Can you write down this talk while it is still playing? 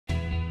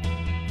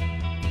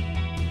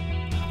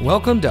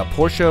Welcome to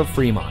Porsche of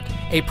Fremont,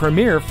 a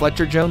premier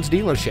Fletcher Jones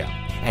dealership.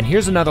 And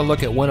here's another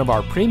look at one of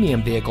our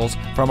premium vehicles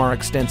from our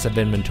extensive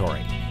inventory.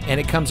 And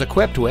it comes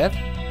equipped with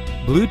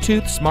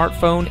Bluetooth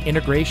smartphone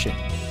integration,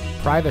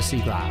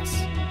 privacy glass,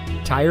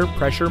 tire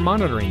pressure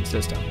monitoring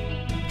system,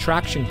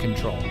 traction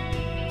control,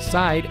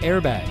 side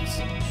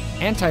airbags,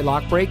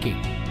 anti-lock braking,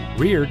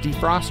 rear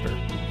defroster,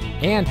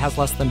 and has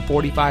less than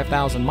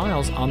 45,000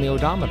 miles on the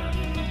odometer.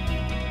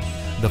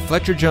 The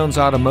Fletcher Jones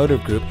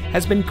Automotive Group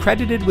has been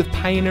credited with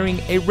pioneering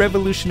a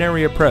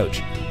revolutionary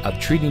approach of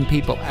treating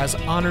people as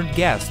honored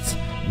guests,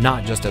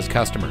 not just as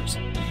customers.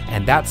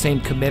 And that same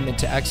commitment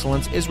to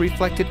excellence is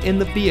reflected in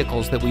the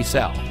vehicles that we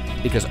sell,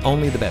 because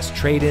only the best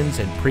trade-ins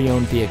and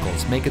pre-owned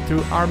vehicles make it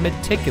through our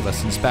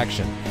meticulous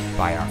inspection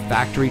by our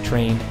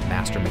factory-trained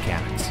master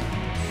mechanics.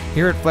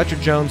 Here at Fletcher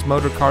Jones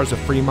Motor Cars of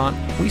Fremont,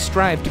 we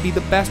strive to be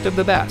the best of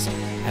the best,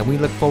 and we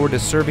look forward to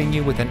serving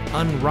you with an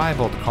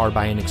unrivaled car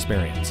buying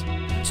experience.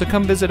 So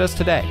come visit us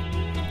today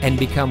and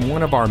become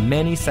one of our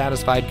many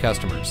satisfied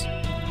customers.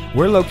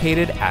 We're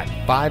located at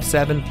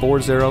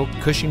 5740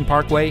 Cushing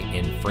Parkway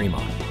in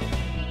Fremont.